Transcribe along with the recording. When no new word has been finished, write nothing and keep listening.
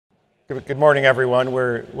Good morning, everyone.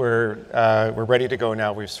 We're ready to go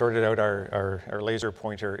now. We've sorted out our laser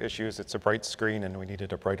pointer issues. It's a bright screen, and we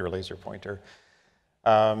needed a brighter laser pointer.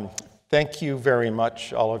 Thank you very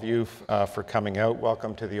much, all of you, for coming out.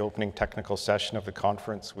 Welcome to the opening technical session of the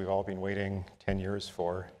conference we've all been waiting 10 years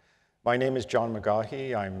for. My name is John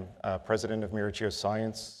McGaughey. I'm president of Mirror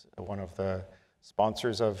Geoscience, one of the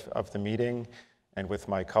sponsors of the meeting, and with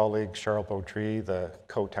my colleague Charles Baudry, the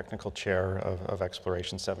co-technical chair of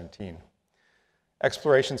Exploration 17.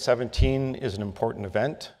 Exploration 17 is an important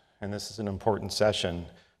event, and this is an important session,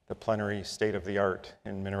 the plenary state of the art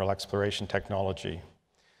in mineral exploration technology.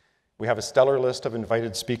 We have a stellar list of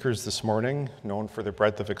invited speakers this morning, known for their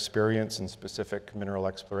breadth of experience in specific mineral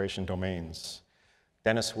exploration domains.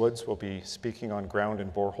 Dennis Woods will be speaking on ground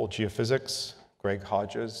and borehole geophysics, Greg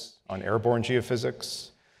Hodges on airborne geophysics,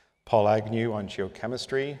 Paul Agnew on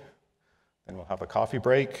geochemistry, then we'll have a coffee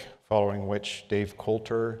break, following which Dave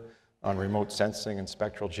Coulter on remote sensing and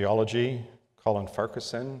spectral geology, Colin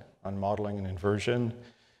Farquharson on modeling and inversion,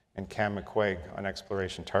 and Cam McQuaig on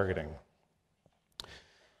exploration targeting.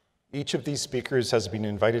 Each of these speakers has been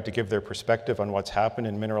invited to give their perspective on what's happened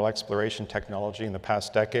in mineral exploration technology in the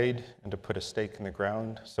past decade and to put a stake in the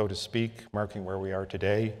ground, so to speak, marking where we are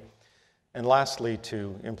today. And lastly,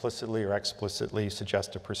 to implicitly or explicitly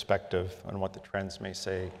suggest a perspective on what the trends may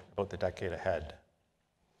say about the decade ahead.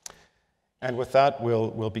 And with that,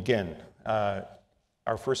 we'll begin.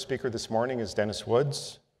 Our first speaker this morning is Dennis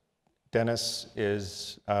Woods. Dennis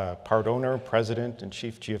is part owner, president, and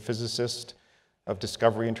chief geophysicist of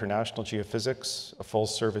Discovery International Geophysics, a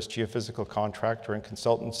full-service geophysical contractor and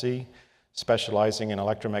consultancy specializing in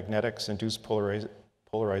electromagnetics, induced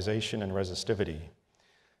polarization, and resistivity.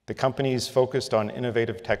 The company is focused on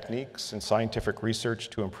innovative techniques and scientific research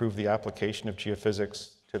to improve the application of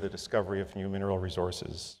geophysics to the discovery of new mineral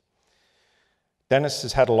resources. Dennis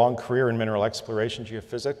has had a long career in mineral exploration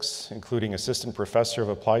geophysics, including assistant professor of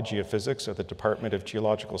applied geophysics at the Department of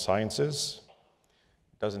Geological Sciences.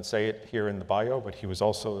 Doesn't say it here in the bio, but he was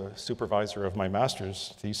also a supervisor of my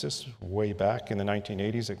master's thesis way back in the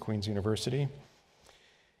 1980s at Queen's University.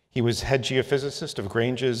 He was head geophysicist of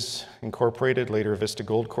Granges Incorporated, later Vista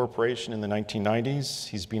Gold Corporation in the 1990s.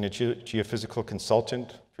 He's been a geophysical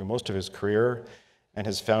consultant through most of his career and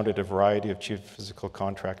has founded a variety of geophysical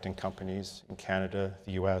contracting companies in Canada,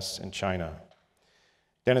 the US, and China.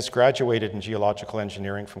 Dennis graduated in geological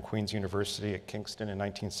engineering from Queen's University at Kingston in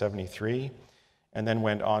 1973, and then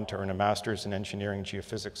went on to earn a master's in engineering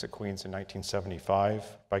geophysics at Queen's in 1975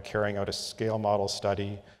 by carrying out a scale model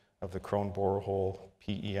study of the Crone borehole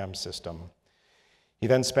PEM system. He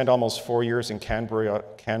then spent almost 4 years in Canberra,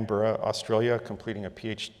 Australia, completing a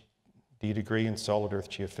PhD degree in solid earth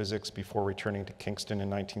geophysics before returning to Kingston in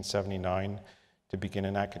 1979 to begin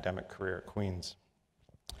an academic career at Queen's.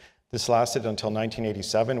 This lasted until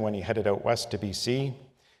 1987 when he headed out west to BC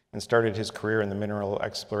and started his career in the mineral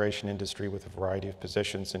exploration industry with a variety of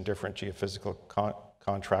positions in different geophysical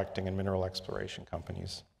contracting and mineral exploration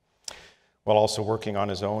companies, while also working on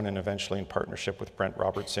his own and eventually in partnership with Brent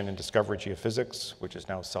Robertson in Discovery Geophysics, which is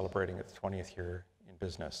now celebrating its 20th year in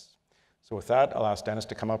business. So with that, I'll ask Dennis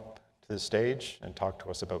to come up to the stage and talk to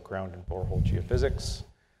us about ground and borehole geophysics,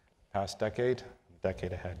 past decade,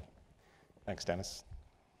 decade ahead. Thanks, Dennis.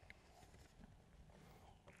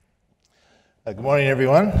 Good morning,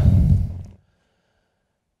 everyone.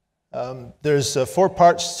 There's 4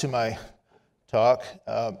 parts to my talk.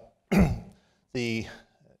 The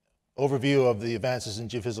overview of the advances in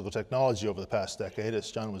geophysical technology over the past decade, as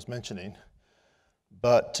John was mentioning.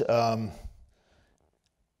 But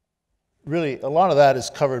really, a lot of that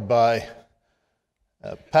is covered by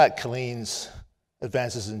Pat Killeen's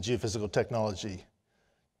advances in geophysical technology,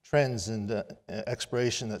 trends and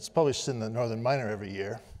exploration that's published in the Northern Miner every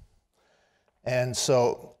year. And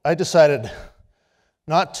so I decided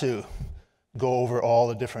not to go over all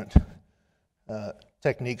the different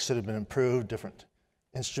techniques that have been improved, different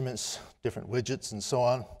instruments, different widgets, and so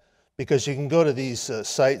on, because you can go to these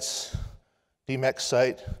sites, DMEX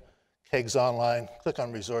site, KEGS Online, click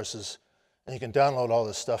on resources, and you can download all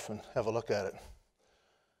this stuff and have a look at it.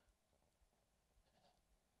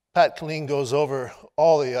 Pat Killeen goes over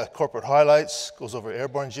all the corporate highlights, goes over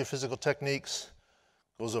airborne geophysical techniques,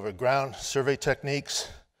 goes over ground survey techniques.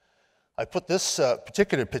 I put this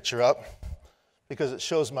particular picture up because it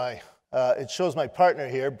shows my partner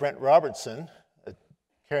here, Brent Robertson,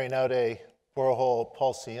 carrying out a borehole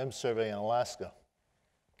pulse EM survey in Alaska.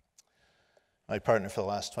 My partner for the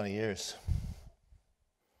last 20 years.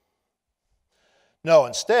 No,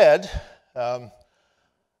 instead,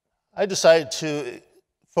 I decided to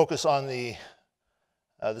focus on the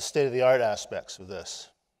state-of-the-art aspects of this.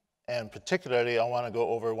 And particularly, I want to go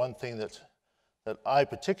over one thing that I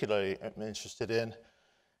particularly am interested in,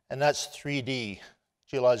 and that's 3D,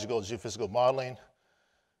 geological geophysical modeling,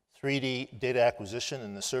 3D data acquisition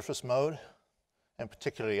in the surface mode, and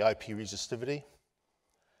particularly IP resistivity.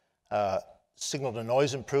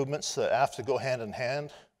 Signal-to-noise improvements that have to go hand in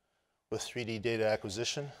hand with 3D data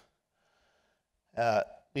acquisition,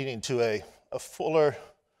 leading to a fuller,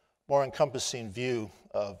 more encompassing view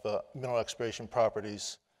of mineral exploration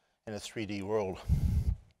properties in a 3D world.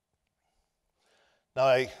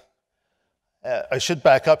 Now, I should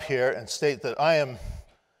back up here and state that I am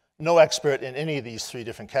no expert in any of these three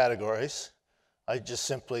different categories. I just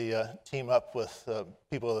simply team up with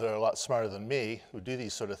people that are a lot smarter than me who do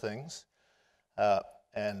these sort of things.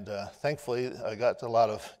 Thankfully, I got a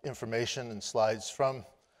lot of information and slides from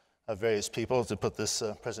various people to put this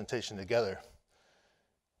presentation together.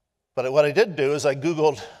 But what I did do is I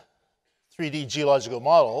Googled 3D geological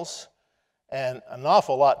models, and an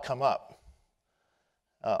awful lot come up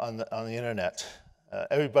on the internet.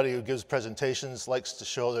 Everybody who gives presentations likes to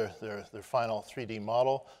show their final 3D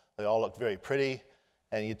model. They all look very pretty,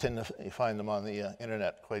 and you tend to find them on the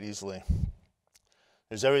internet quite easily.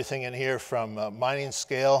 There's everything in here from mining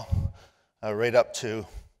scale right up to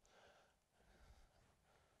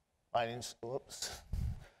mining. Whoops.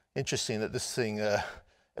 Interesting that this thing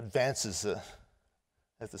advances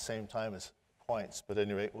at the same time as points, but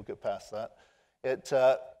anyway, we'll get past that. It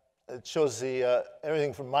shows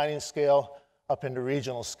everything from mining scale up into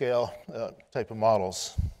regional scale type of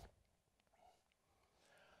models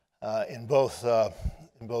in both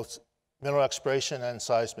mineral exploration and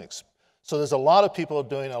seismics. So there's a lot of people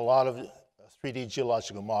doing a lot of 3D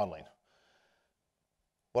geological modeling.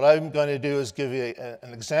 What I'm going to do is give you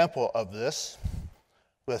an example of this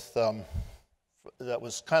with that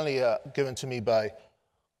was kindly given to me by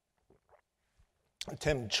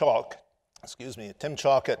Tim Chalk at Plenary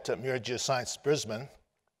Grd Geophys, Brisbane,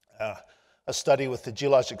 a study with the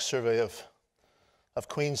Geologic Survey of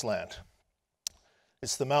Queensland.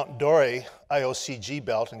 It's the Mount Dorey IOCG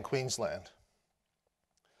belt in Queensland.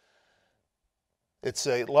 It's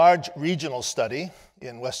a large regional study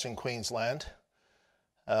in Western Queensland,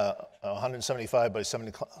 a 175 by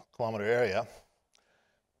 70 kilometer area.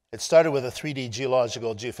 It started with a 3D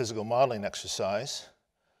geological geophysical modeling exercise,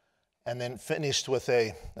 and then finished with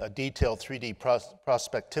a detailed 3D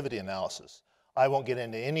prospectivity analysis. I won't get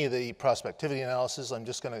into any of the prospectivity analysis. I'm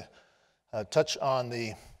just going to touch on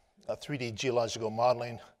the 3D geological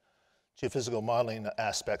modeling, geophysical modeling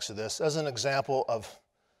aspects of this as an example of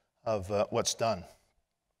what's done.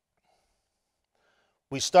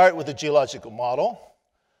 We start with a geological model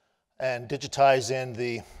and digitize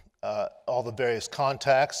in all the various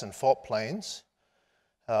contacts and fault planes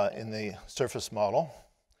in the surface model.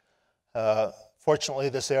 Fortunately,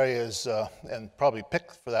 this area is, and probably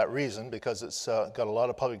picked for that reason, because it's got a lot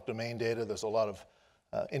of public domain data. There's a lot of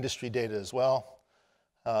industry data as well,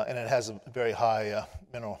 and it has a very high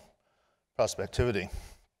mineral prospectivity.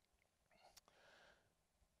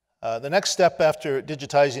 The next step after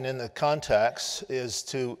digitizing in the contacts is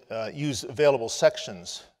to use available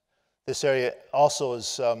sections. This area also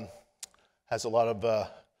has a lot of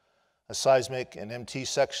seismic and MT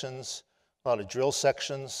sections, a lot of drill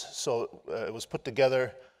sections. So it was put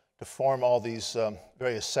together to form all these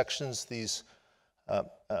various sections, these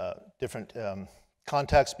different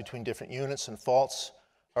contacts between different units and faults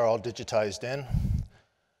are all digitized in.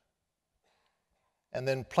 And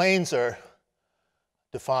then planes are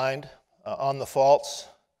defined on the faults,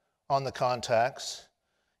 on the contacts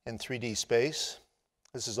in 3D space.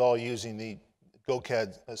 This is all using the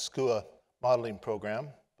GoCAD SCUA modeling program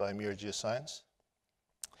by Plenary Grd Geophys.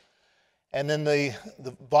 And then the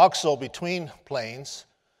voxel between planes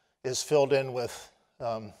is filled in with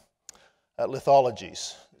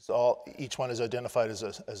lithologies. Each one is identified as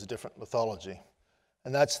a different lithology.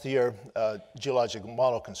 And that's your geological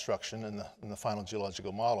model construction in the final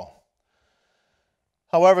geological model.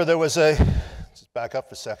 However, there was let's back up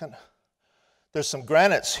for a second. There's some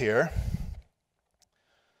granites here,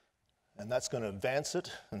 and that's going to advance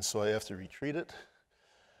it, and so I have to retreat it.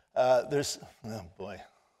 Oh boy.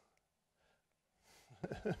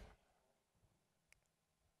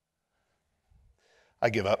 I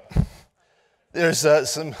give up. There's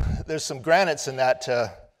some granites in that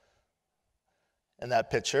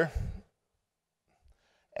picture,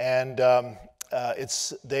 and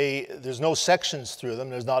there's no sections through them.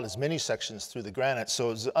 There's not as many sections through the granite,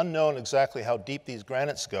 so it's unknown exactly how deep these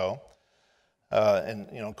granites go. And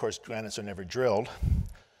of course, granites are never drilled.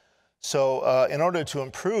 So in order to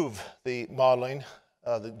improve the modeling,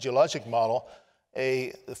 the geologic model,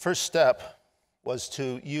 the first step was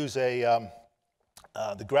to use the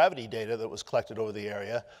gravity data that was collected over the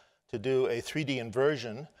area to do a 3D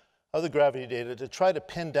inversion of the gravity data to try to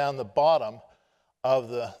pin down the bottom of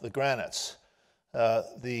the granites.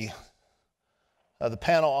 The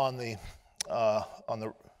panel on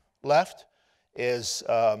the left is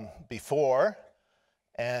before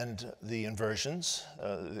and the inversions,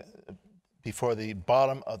 before the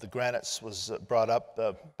bottom of the granites was brought up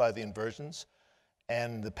by the inversions.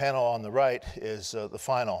 And the panel on the right is the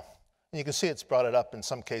final. And you can see it's brought it up in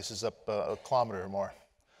some cases up a kilometer or more.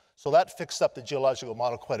 So that fixed up the geological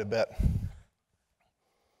model quite a bit.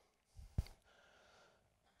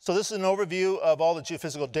 So this is an overview of all the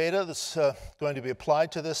geophysical data that's going to be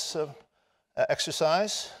applied to this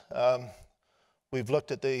exercise. We've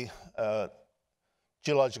looked at the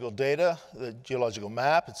geological data, the geological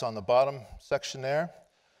map. It's on the bottom section there.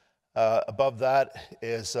 Above that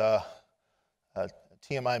is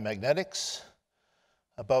TMI magnetics.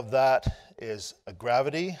 Above that is a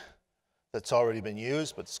gravity that's already been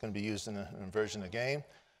used, but it's going to be used in an inversion again.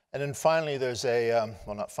 And then finally, there's a,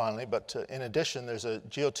 well, not finally, but in addition, there's a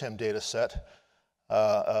geotim data set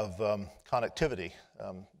of connectivity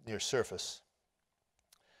near surface.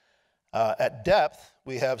 At depth,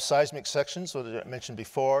 we have seismic sections, which I mentioned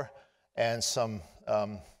before, and some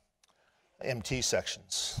MT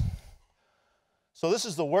sections. So this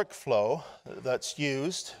is the workflow that's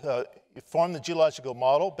used. You form the geological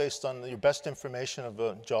model based on your best information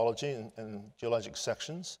of geology and geologic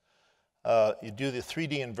sections. You do the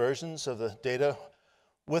 3D inversions of the data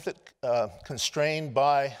with it constrained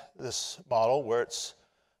by this model where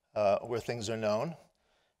things are known.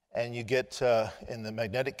 And you get, in the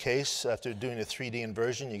magnetic case, after doing a 3D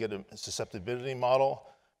inversion, you get a susceptibility model,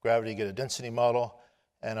 gravity, you get a density model,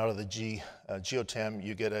 and out of the geotem,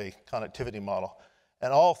 you get a connectivity model.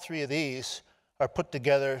 And all three of these are put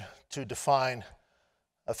together to define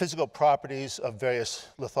physical properties of various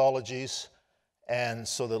lithologies, and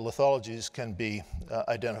so the lithologies can be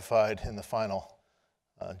identified in the final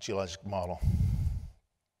geologic model.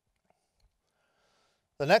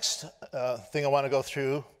 The next thing I want to go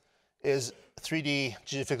through is 3D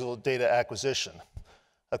geophysical data acquisition.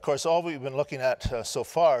 Of course, all we've been looking at so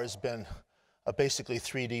far has been basically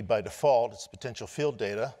 3D by default. It's potential field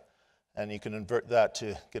data, and you can invert that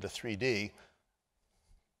to get a 3D.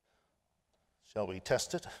 Shall we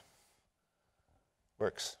test it?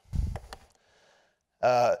 Works.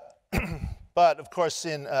 But of course,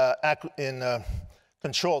 in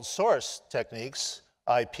controlled source techniques,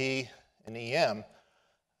 IP and EM,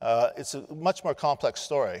 it's a much more complex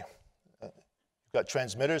story. You've got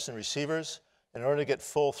transmitters and receivers. In order to get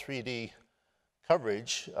full 3D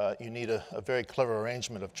coverage, you need a very clever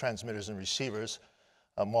arrangement of transmitters and receivers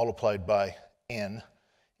multiplied by N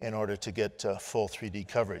in order to get full 3D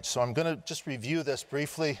coverage. So I'm going to just review this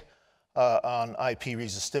briefly on IP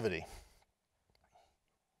resistivity.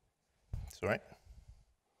 That's all right.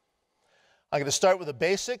 I'm going to start with the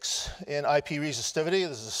basics in IP resistivity.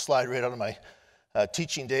 This is a slide right out of my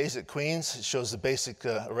teaching days at Queen's. It shows the basic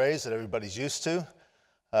arrays that everybody's used to.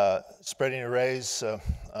 Spreading arrays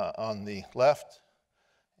on the left,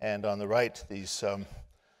 and on the right, these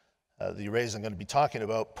the arrays I'm going to be talking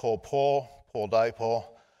about, pole-pole, pole-dipole.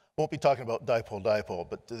 Won't be talking about dipole-dipole,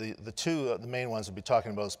 but the two the main ones I'll be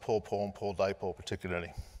talking about is pole-pole and pole-dipole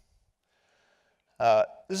particularly.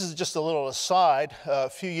 This is just a little aside. A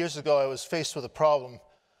few years ago, I was faced with a problem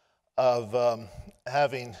of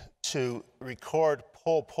having to record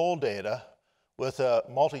pole-pole data with a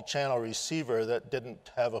multi-channel receiver that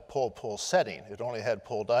didn't have a pole-pole setting. It only had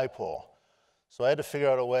pole-dipole. So I had to figure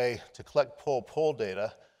out a way to collect pole-pole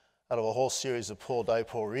data out of a whole series of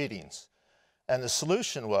pole-dipole readings. And the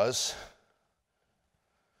solution was,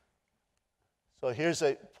 so here's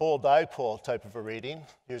a pole-dipole type of a reading.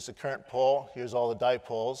 Here's the current pole. Here's all the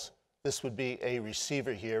dipoles. This would be a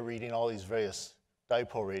receiver here reading all these various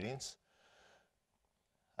dipole readings.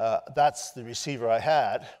 That's the receiver I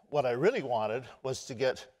had. What I really wanted was to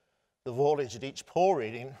get the voltage at each pole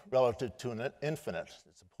reading relative to an infinite.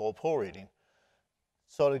 It's a pole-pole reading.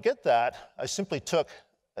 So to get that, I simply took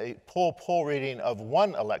a pole-pole reading of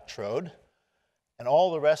one electrode, and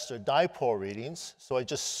all the rest are dipole readings, so I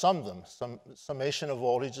just summed them, summation of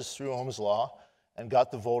voltages through Ohm's law, and got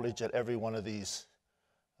the voltage at every one of these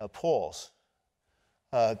poles.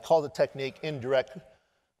 Called the technique indirect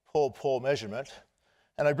pole-pole measurement.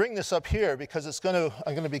 And I bring this up here because I'm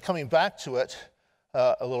going to be coming back to it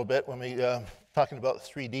a little bit when we're talking about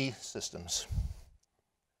 3D systems.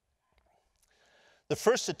 The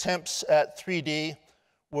first attempts at 3D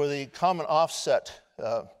were the common offset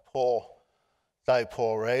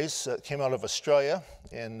pole-dipole arrays that came out of Australia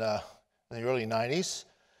in in the early 90s.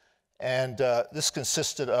 And this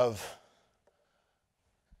consisted of,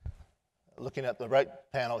 looking at the right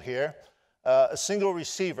panel here, a single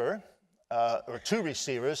receiver, or two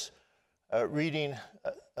receivers, reading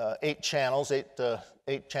 8 channels,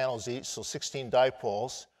 eight channels each, so 16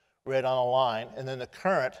 dipoles read on a line, and then the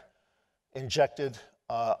current injected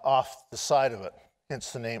off the side of it,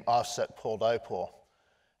 hence the name offset pole dipole.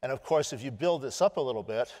 And of course, if you build this up a little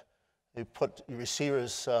bit, you put your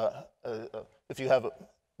receivers, if you have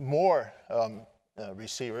more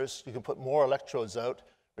receivers, you can put more electrodes out,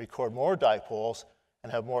 record more dipoles,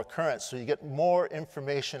 and have more currents, so you get more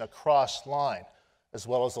information across line as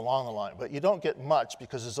well as along the line. But you don't get much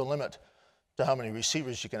because there's a limit to how many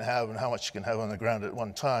receivers you can have and how much you can have on the ground at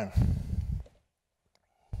one time.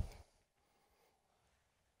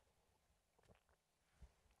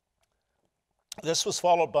 This was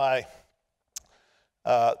followed by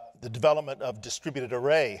the development of distributed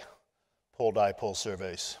array pole-dipole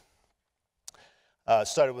surveys. It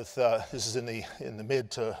started with, this is in the mid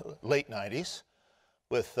to late 90s,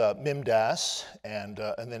 with MIMDAS and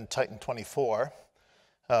then Titan 24.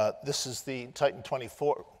 This is the Titan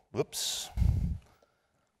 24, whoops.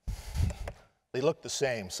 They look the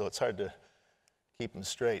same, so it's hard to keep them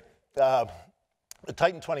straight. The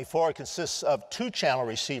Titan 24 consists of 2-channel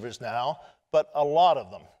receivers now, but a lot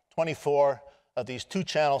of them, 24 of these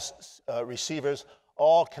 2-channel receivers,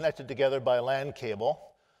 all connected together by a LAN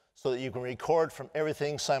cable so that you can record from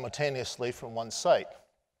everything simultaneously from one site.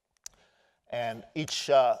 And each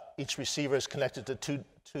receiver is connected to two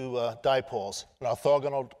dipoles, an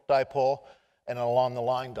orthogonal dipole and an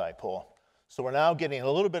along-the-line dipole. So we're now getting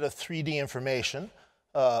a little bit of 3D information,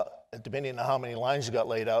 depending on how many lines you got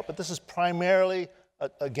laid out. But this is primarily,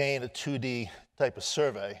 again, a 2D type of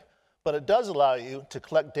survey. But it does allow you to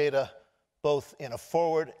collect data both in a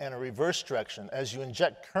forward and a reverse direction as you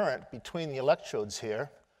inject current between the electrodes here,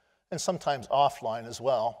 and sometimes offline as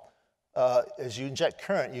well. As you inject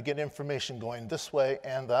current, you get information going this way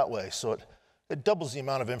and that way. So it doubles the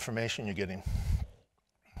amount of information you're getting.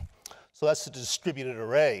 So that's the distributed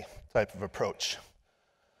array type of approach.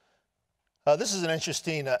 This is an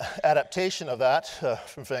interesting adaptation of that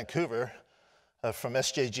from Vancouver, from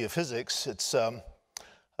SJ Geophysics. It's a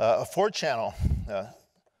 4-channel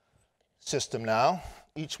system now.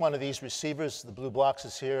 Each one of these receivers, the blue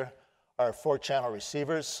boxes here, are 4-channel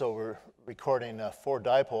receivers, so we're recording 4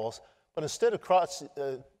 dipoles. But instead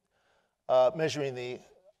of measuring the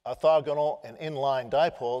orthogonal and inline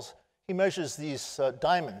dipoles, he measures these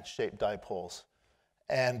diamond-shaped dipoles.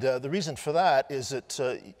 And the reason for that is that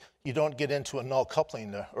you don't get into a null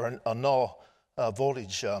coupling or a null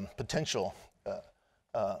voltage potential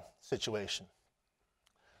situation.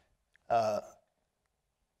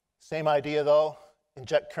 Same idea though,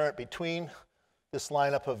 inject current between this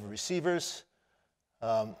lineup of receivers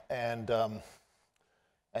and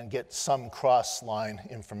get some cross-line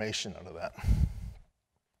information out of that.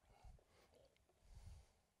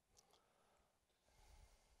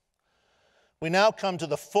 We now come to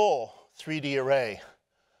the full 3D array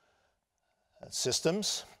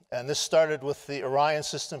systems, and this started with the Orion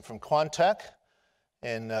system from Quantech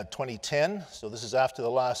in 2010, so this is after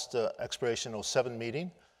the last Exploration 07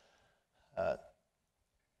 meeting.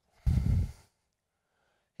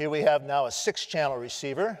 Here we have now a 6-channel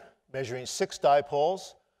receiver measuring 6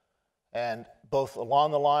 dipoles, and both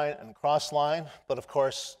along the line and cross line, but of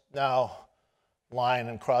course now line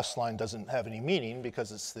and cross line doesn't have any meaning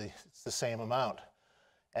because it's the same amount.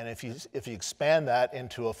 And if you expand that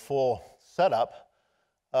into a full setup,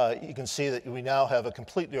 you can see that we now have a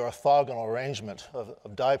completely orthogonal arrangement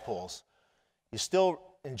of dipoles. You still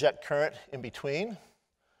inject current in between,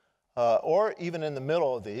 or even in the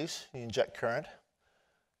middle of these, you inject current.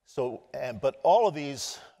 So, but all of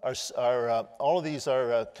these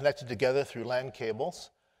are connected together through LAN cables,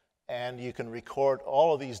 and you can record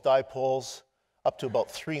all of these dipoles up to about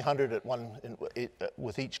 300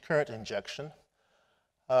 with each current injection.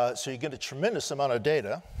 So you get a tremendous amount of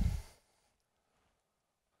data.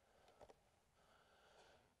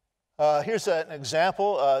 Here's an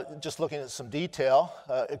example, just looking at some detail.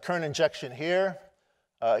 A current injection here.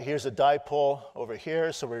 Here's a dipole over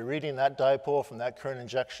here, so we're reading that dipole from that current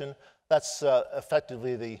injection. That's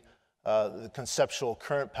effectively the conceptual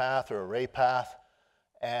current path or array path.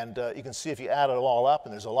 And you can see if you add it all up,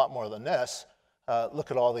 and there's a lot more than this,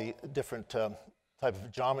 look at all the different type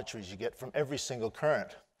of geometries you get from every single current.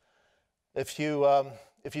 If you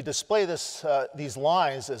display these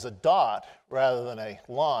lines as a dot rather than a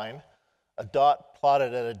line, a dot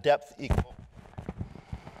plotted at a depth equal.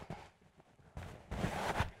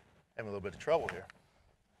 I'm having a little bit of trouble here.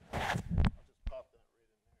 I'll just pop that right in there.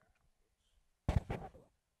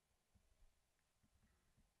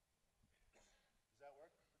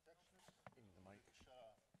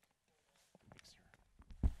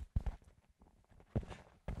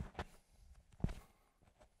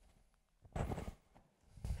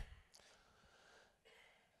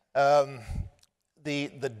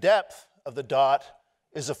 The depth of the dot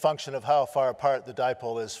is a function of how far apart the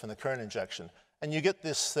dipole is from the current injection. And you get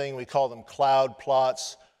this thing, we call them cloud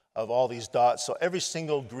plots of all these dots. So every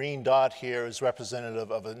single green dot here is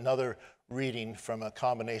representative of another reading from a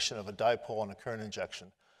combination of a dipole and a current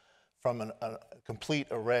injection from a complete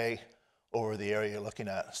array over the area you're looking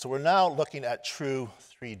at. So we're now looking at true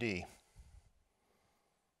 3D.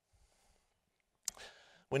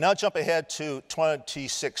 We now jump ahead to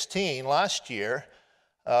 2016, last year,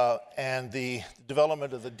 and the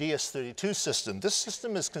development of the DS32 system. This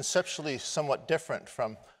system is conceptually somewhat different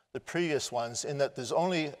from the previous ones in that there's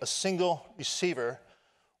only a single receiver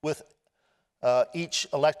with each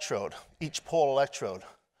electrode, each pole electrode.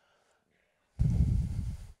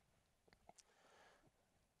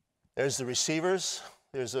 There's the receivers.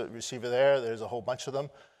 There's a receiver there. There's a whole bunch of them.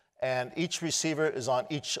 And each receiver is on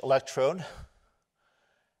each electrode.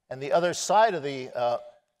 And the other side of the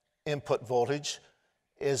input voltage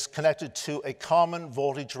is connected to a common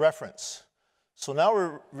voltage reference. So now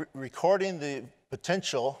we're recording the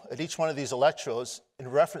potential at each one of these electrodes in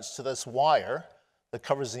reference to this wire that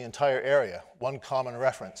covers the entire area, one common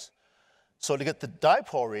reference. So to get the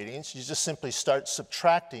dipole readings, you just simply start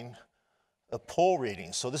subtracting a pole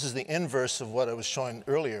reading. So this is the inverse of what I was showing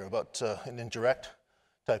earlier about an indirect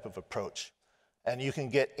type of approach. And you can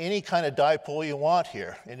get any kind of dipole you want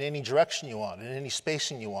here, in any direction you want, in any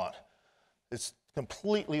spacing you want. It's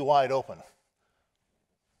completely wide open.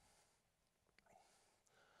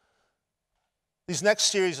 These next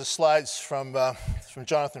series of slides from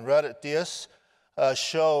Jonathan Rudd at DS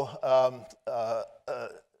show a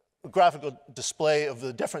graphical display of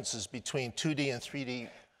the differences between 2D and 3D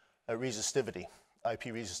resistivity, IP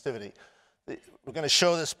resistivity. We're going to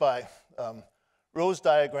show this by Rose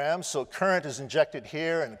diagrams. So current is injected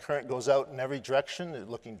here, and current goes out in every direction,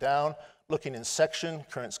 looking down. Looking in section,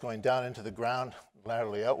 current's going down into the ground,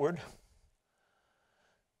 laterally outward.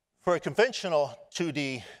 For a conventional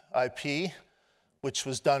 2D IP, which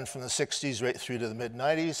was done from the 60s right through to the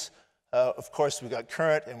mid-90s, of course, we got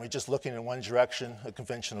current, and we're just looking in one direction, a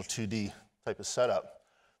conventional 2D type of setup.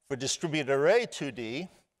 For distributed array 2D,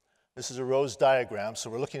 this is a Rose diagram, so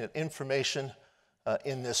we're looking at information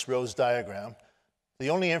in this Rose diagram. The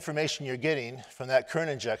only information you're getting from that current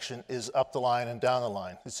injection is up the line and down the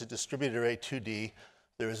line. It's a distributed array 2D.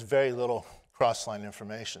 There is very little cross-line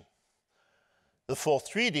information. The full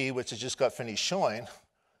 3D, which I just got finished showing,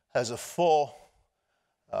 has a full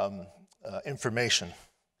information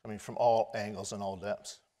coming from all angles and all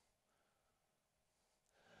depths.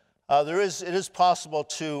 It is possible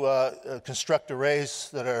to construct arrays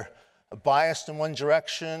that are biased in one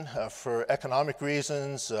direction for economic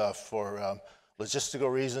reasons, for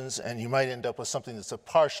logistical reasons, and you might end up with something that's a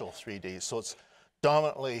partial 3D. So it's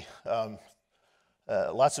dominantly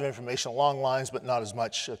lots of information along lines, but not as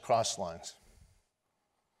much across lines.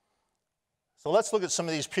 So let's look at some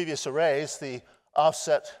of these previous arrays. The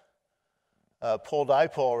offset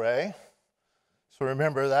pole-dipole array. So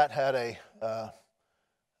remember that had a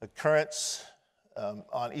currents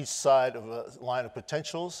on each side of a line of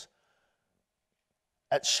potentials.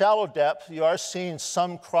 At shallow depth, you are seeing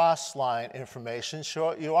some cross-line information.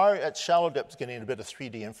 Sure, you are at shallow depth getting a bit of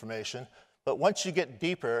 3D information, but once you get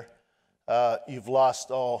deeper, you've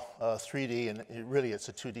lost all 3D, and really it's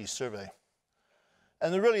a 2D survey.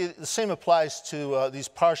 And the same applies to these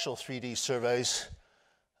partial 3D surveys.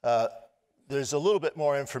 There's a little bit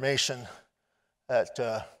more information at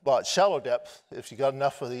shallow depth. If you got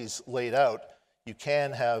enough of these laid out, you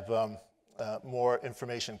can have more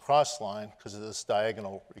information cross-line because of this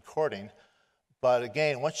diagonal recording. But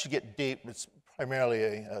again, once you get deep, it's primarily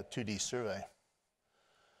a 2D survey.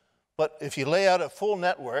 But if you lay out a full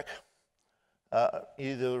network,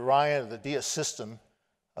 either the Ryan or the DS system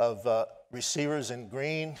of receivers in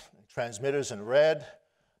green, transmitters in red,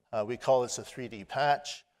 we call this a 3D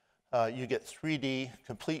patch. You get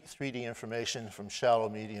complete 3D information from shallow,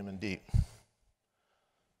 medium, and deep.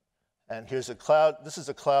 And here's a cloud. This is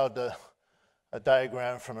a cloud a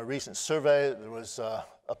diagram from a recent survey. There was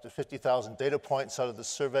up to 50,000 data points out of the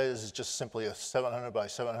survey. This is just simply a 700 by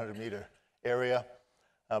 700 meter area,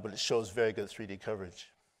 but it shows very good 3D coverage.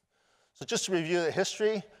 So just to review the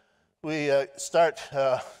history, we start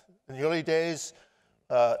in the early days.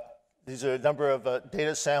 These are a number of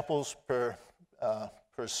data samples per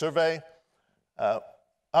survey.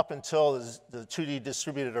 Up until the 2D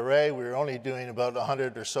distributed array, we were only doing about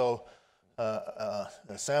 100 or so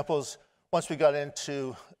samples. Once we got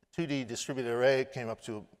into 2D distributed array, it came up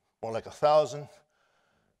to more like 1,000.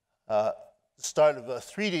 The start of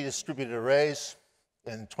 3D distributed arrays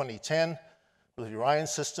in 2010 with the Orion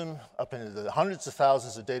system up into the hundreds of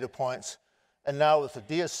thousands of data points, and now with the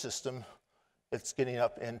DIAS system, it's getting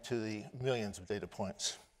up into the millions of data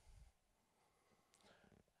points.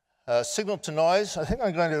 Signal to noise, I think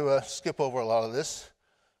I'm going to skip over a lot of this.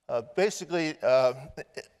 Basically,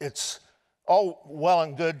 it's all well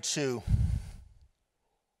and good to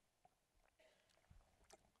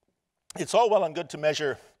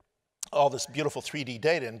measure all this beautiful 3D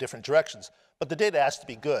data in different directions, but the data has to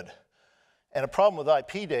be good. And a problem with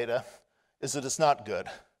IP data is that it's not good.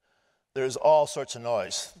 There's all sorts of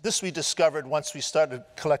noise. This we discovered once we started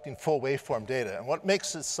collecting full waveform data. And what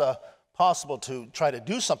makes this possible to try to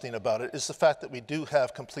do something about it is the fact that we do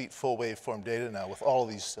have complete full waveform data now with all of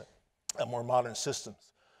these more modern systems.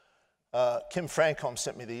 Kim Frankholm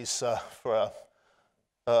sent me these for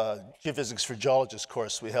a Geophysics for Geologists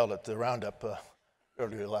course we held at the Roundup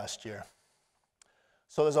earlier last year.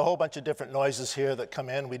 So there's a whole bunch of different noises here that come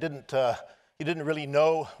in. You didn't really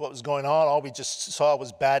know what was going on. All we just saw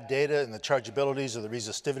was bad data and the chargeabilities or the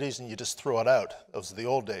resistivities, and you just throw it out. Those are the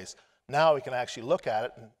old days. Now we can actually look at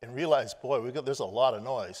it and realize, boy, there's a lot of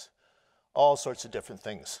noise. All sorts of different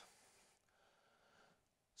things.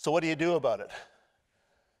 So what do you do about it?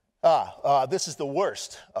 This is the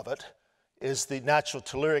worst of it, is the natural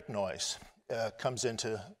telluric noise. Comes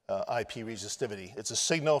into IP resistivity. It's a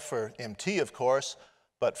signal for MT, of course,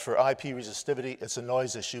 but for IP resistivity, it's a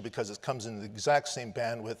noise issue because it comes in the exact same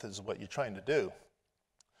bandwidth as what you're trying to do.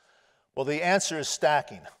 Well, the answer is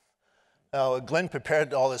stacking. Now, Glenn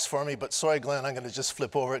prepared all this for me, but sorry, Glenn, I'm going to just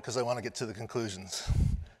flip over it because I want to get to the conclusions.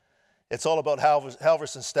 It's all about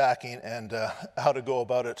Halvorsen stacking and how to go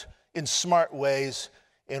about it in smart ways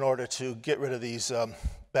in order to get rid of these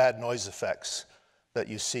bad noise effects that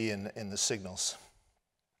you see in the signals.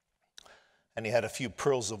 And he had a few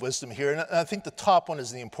pearls of wisdom here. And I think the top one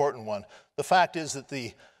is the important one. The fact is that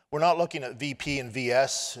we're not looking at VP and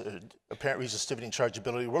VS, apparent resistivity and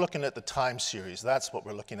chargeability. We're looking at the time series. That's what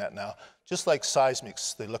we're looking at now. Just like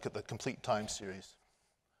seismics, they look at the complete time series.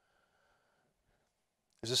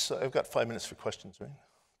 I've got 5 minutes for questions, right,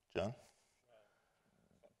 John? 5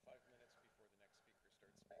 minutes before the next speaker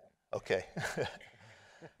starts speaking. Okay.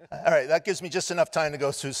 All right, that gives me just enough time to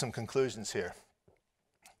go through some conclusions here.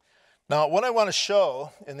 Now, what I want to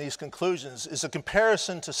show in these conclusions is a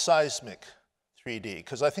comparison to seismic 3D,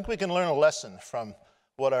 because I think we can learn a lesson from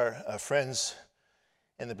what our friends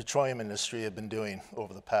in the petroleum industry have been doing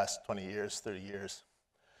over the past 20 years, 30 years.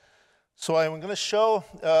 So I'm going to show,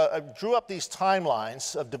 I drew up these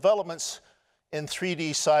timelines of developments in 3D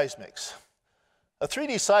seismics. A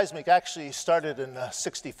 3D seismic actually started in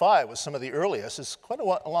 '65 with some of the earliest. It's quite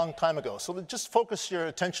a long time ago. So just focus your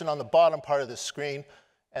attention on the bottom part of the screen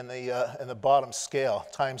and the bottom scale,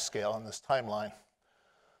 time scale on this timeline.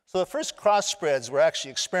 So the first cross spreads were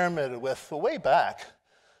actually experimented with way back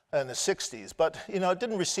in the '60s, but it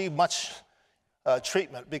didn't receive much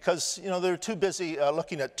treatment because they were too busy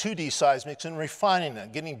looking at 2D seismics and refining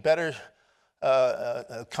them, getting better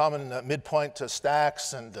common midpoint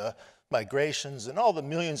stacks and migrations and all the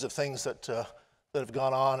millions of things that have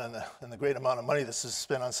gone on and the great amount of money this is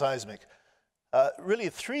spent on seismic. Really,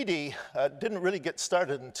 3D didn't really get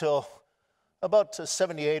started until about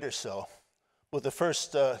 '78 or so with the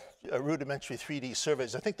first rudimentary 3D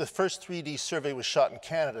surveys. I think the first 3D survey was shot in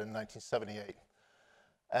Canada in 1978.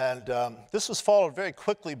 And this was followed very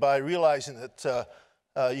quickly by realizing that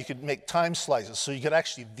you could make time slices. So you could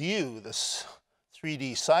actually view this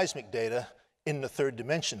 3D seismic data in the third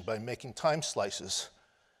dimension by making time slices.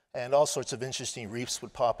 And all sorts of interesting reefs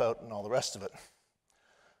would pop out and all the rest of it.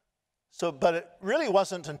 So, but it really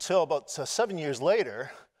wasn't until about 7 years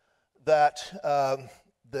later that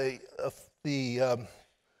the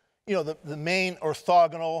main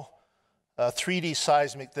orthogonal 3D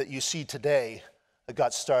seismic that you see today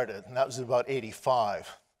got started, and that was about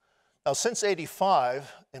 '85. Now, since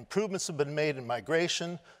 '85, improvements have been made in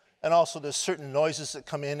migration, and also there's certain noises that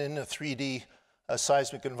come in a 3D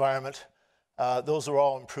seismic environment. Those are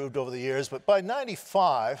all improved over the years, but by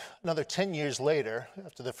 '95, another 10 years later,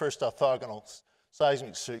 after the first orthogonal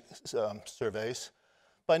seismic surveys,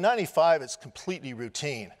 by '95 it's completely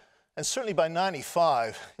routine. And certainly by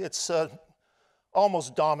 '95, it's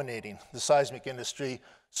almost dominating the seismic industry.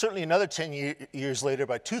 Certainly another 10 years later,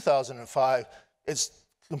 by 2005, it's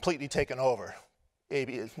completely taken over.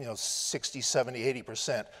 60, 70,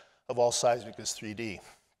 80% of all seismic is 3D.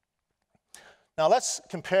 Now let's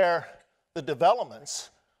compare the developments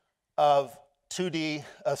of 3D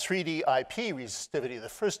IP resistivity. The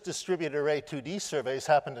first distributed array 2D surveys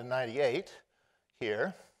happened in '98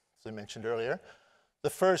 here, as I mentioned earlier. The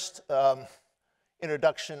first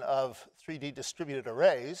introduction of 3D distributed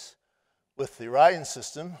arrays with the Orion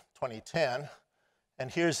system, 2010. And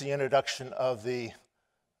here's the introduction of the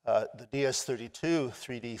DS32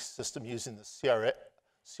 3D system using the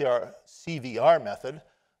CVR method.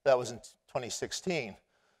 That was in 2016.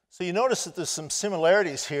 So you notice that there's some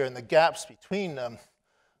similarities here in the gaps between them,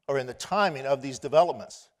 or in the timing of these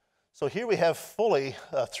developments. So here we have fully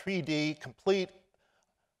 3D, complete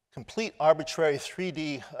arbitrary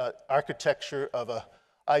 3D architecture of a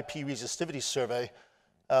IP resistivity survey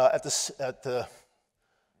at the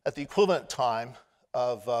equivalent time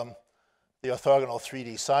of the orthogonal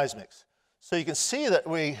 3D seismics. So you can see that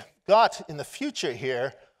we got in the future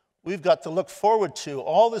here, we've got to look forward to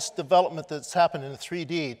all this development that's happened in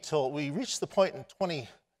 3D till we reach the point in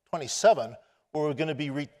 2027 where we're going to be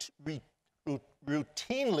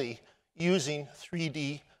routinely using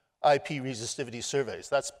 3D IP resistivity surveys.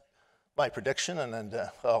 That's my prediction, and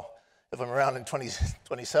well, if I'm around in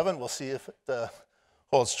 2027, we'll see if it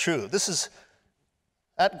holds true.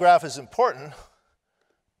 That graph is important,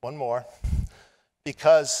 one more,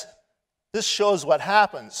 because this shows what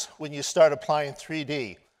happens when you start applying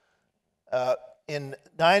 3D. In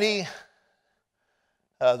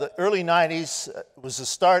the early 90s was the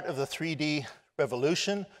start of the 3D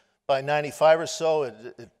revolution. By 95 or so,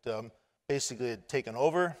 it basically had taken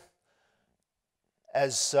over.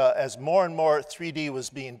 As more and more 3D was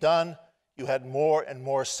being done, you had more and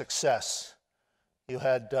more success. You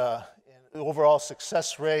had an overall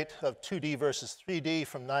success rate of 2D versus 3D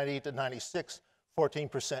from 90 to 96,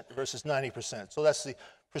 14% versus 90%. So that's the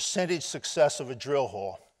percentage success of a drill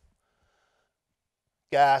hole.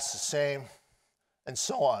 Gas, the same, and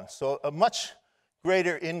so on. So a much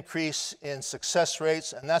greater increase in success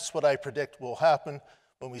rates, and that's what I predict will happen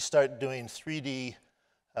when we start doing 3D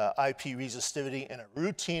IP resistivity in a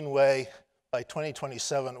routine way. By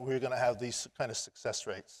 2027, we're going to have these kind of success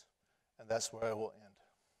rates, and that's where I will end.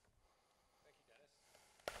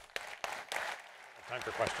 Time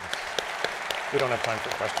for questions. We don't have time for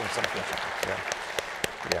questions, unfortunately.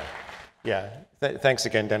 Thanks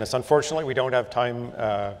again, Dennis. Unfortunately, we don't have time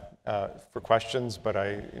for questions, but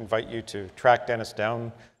I invite you to track Dennis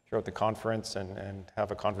down throughout the conference and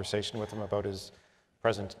have a conversation with him about his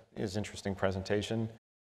interesting presentation.